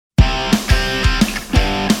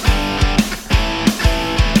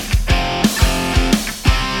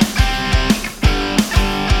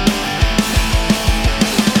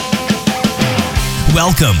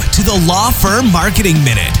Welcome to the Law Firm Marketing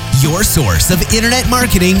Minute, your source of internet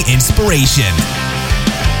marketing inspiration.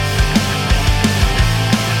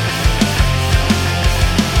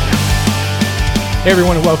 Hey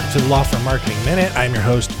everyone, and welcome to the Law Firm Marketing Minute. I'm your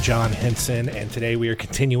host, John Henson, and today we are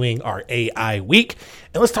continuing our AI week.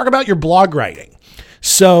 And let's talk about your blog writing.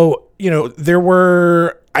 So,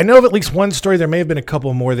 I know of at least one story, there may have been a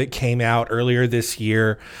couple more that came out earlier this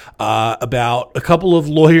year about a couple of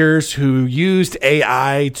lawyers who used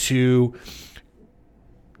AI to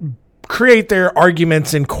create their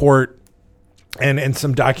arguments in court and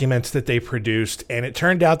some documents that they produced. And it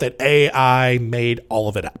turned out that AI made all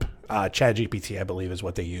of it up. ChatGPT, I believe, is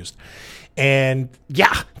what they used. And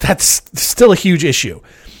yeah, that's still a huge issue.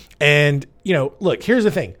 And, look, here's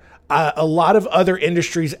the thing. A lot of other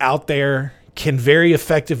industries out there can very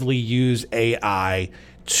effectively use AI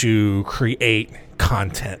to create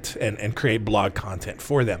content and create blog content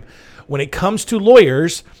for them. When it comes to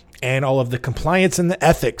lawyers and all of the compliance and the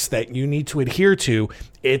ethics that you need to adhere to,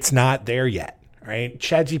 it's not there yet. Right?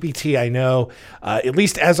 ChatGPT, I know, at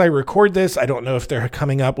least as I record this, I don't know if they're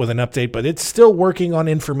coming up with an update, but it's still working on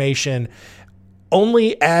information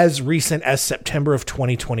only as recent as September of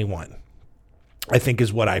 2021, I think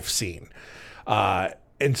is what I've seen.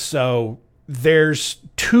 And so there's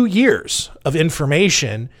 2 years of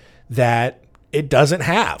information that it doesn't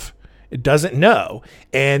have. It doesn't know.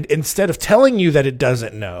 And instead of telling you that it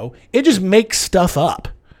doesn't know, it just makes stuff up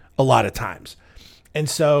a lot of times. And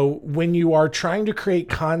so when you are trying to create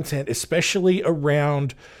content, especially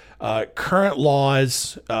around current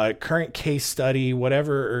laws, current case study,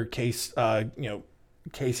 whatever, or case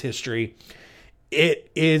history,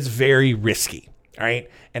 it is very risky. All right.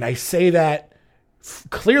 And I say that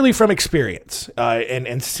clearly from experience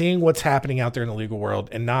and seeing what's happening out there in the legal world,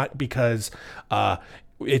 and not because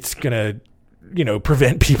it's going to,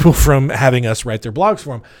 prevent people from having us write their blogs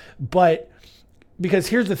for them, but because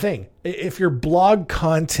here's the thing, if your blog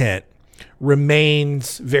content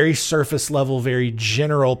remains very surface level, very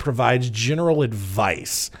general, provides general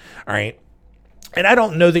advice, all right, and I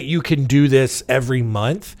don't know that you can do this every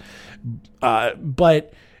month,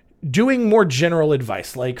 but doing more general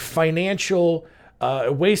advice, like financial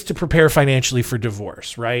ways to prepare financially for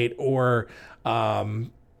divorce, right? Or,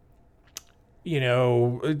 common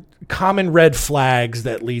red flags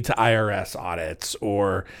that lead to IRS audits,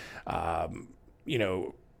 or,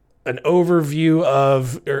 an overview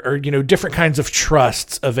of, or different kinds of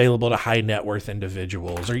trusts available to high net worth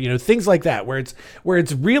individuals, or, things like that, where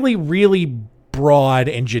it's really, really broad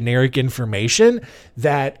and generic information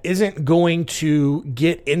that isn't going to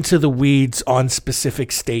get into the weeds on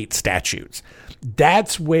specific state statutes.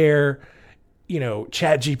 That's where,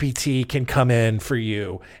 ChatGPT can come in for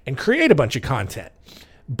you and create a bunch of content.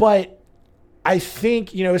 But I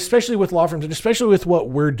think, especially with law firms and especially with what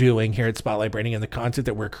we're doing here at Spotlight Branding and the content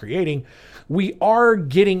that we're creating, we are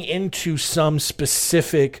getting into some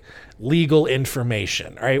specific legal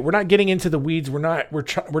information. All right. We're not getting into the weeds. We're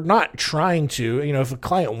not trying to, if a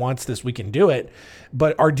client wants this, we can do it.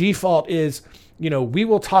 But our default is, we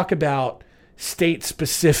will talk about state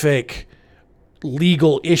specific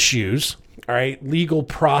legal issues. All right, legal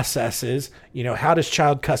processes, how does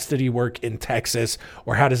child custody work in Texas,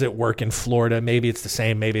 or how does it work in Florida? Maybe it's the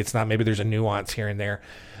same, maybe it's not, maybe there's a nuance here and there.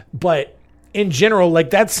 But in general,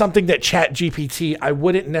 that's something that ChatGPT, I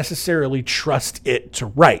wouldn't necessarily trust it to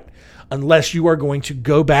write unless you are going to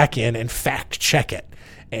go back in and fact check it.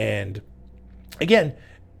 And again,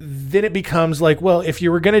 then it becomes like, well, if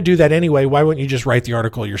you were going to do that anyway, why wouldn't you just write the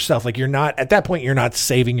article yourself? At that point, you're not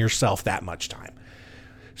saving yourself that much time.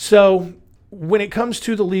 So when it comes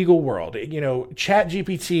to the legal world,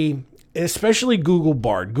 ChatGPT, especially Google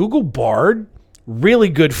Bard, really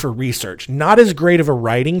good for research. Not as great of a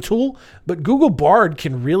writing tool, but Google Bard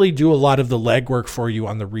can really do a lot of the legwork for you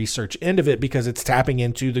on the research end of it because it's tapping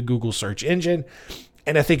into the Google search engine.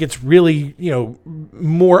 And I think it's really,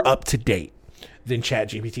 more up to date than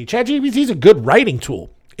ChatGPT. ChatGPT is a good writing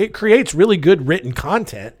tool. It creates really good written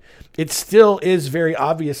content. It still is very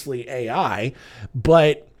obviously AI,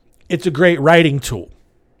 but it's a great writing tool.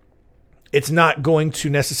 It's not going to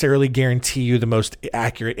necessarily guarantee you the most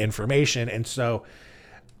accurate information. And so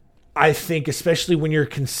I think, especially when you're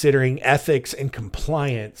considering ethics and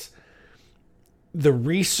compliance, the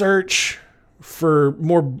research for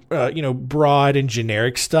more, broad and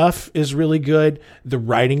generic stuff is really good. The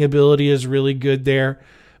writing ability is really good there.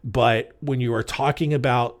 But when you are talking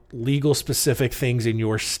about legal specific things in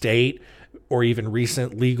your state, or even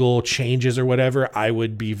recent legal changes or whatever, I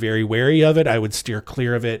would be very wary of it. I would steer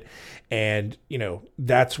clear of it. And,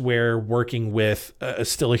 that's where working with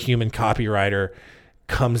still a human copywriter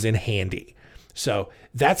comes in handy. So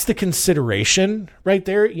that's the consideration right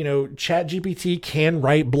there. ChatGPT can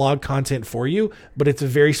write blog content for you, but it's a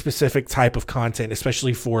very specific type of content,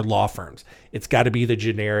 especially for law firms. It's got to be the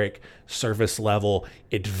generic service level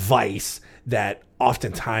advice that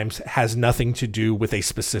oftentimes has nothing to do with a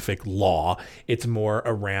specific law. It's more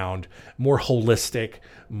around more holistic,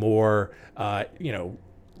 more,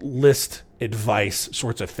 list advice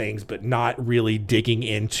sorts of things, but not really digging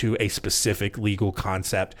into a specific legal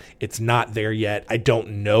concept. It's not there yet. I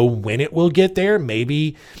don't know when it will get there.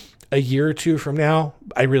 Maybe a year or two from now.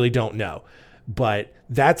 I really don't know. But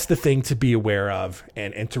that's the thing to be aware of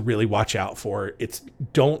and to really watch out for.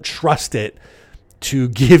 Don't trust it to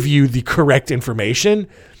give you the correct information,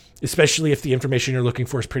 especially if the information you're looking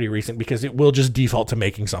for is pretty recent, because it will just default to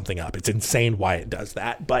making something up. It's insane why it does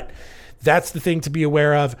that. But that's the thing to be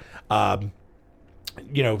aware of. Play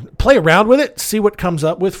around with it, see what comes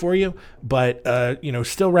up with for you. But,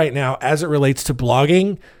 still right now, as it relates to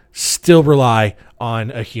blogging, still rely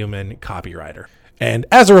on a human copywriter. And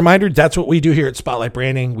as a reminder, that's what we do here at Spotlight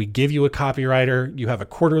Branding. We give you a copywriter. You have a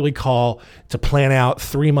quarterly call to plan out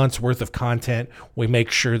 3 months worth of content. We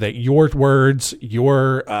make sure that your words,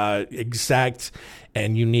 your exact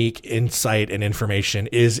and unique insight and information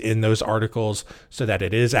is in those articles so that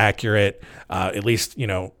it is accurate, at least,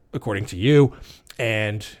 according to you.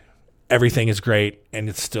 And everything is great, and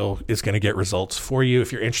it still is going to get results for you.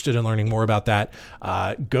 If you're interested in learning more about that,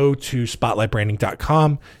 go to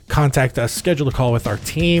spotlightbranding.com, contact us, schedule a call with our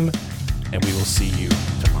team, and we will see you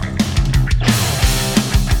tomorrow.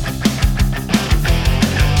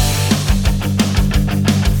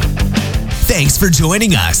 Thanks for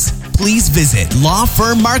joining us. Please visit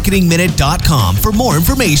lawfirmmarketingminute.com for more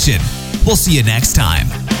information. We'll see you next time.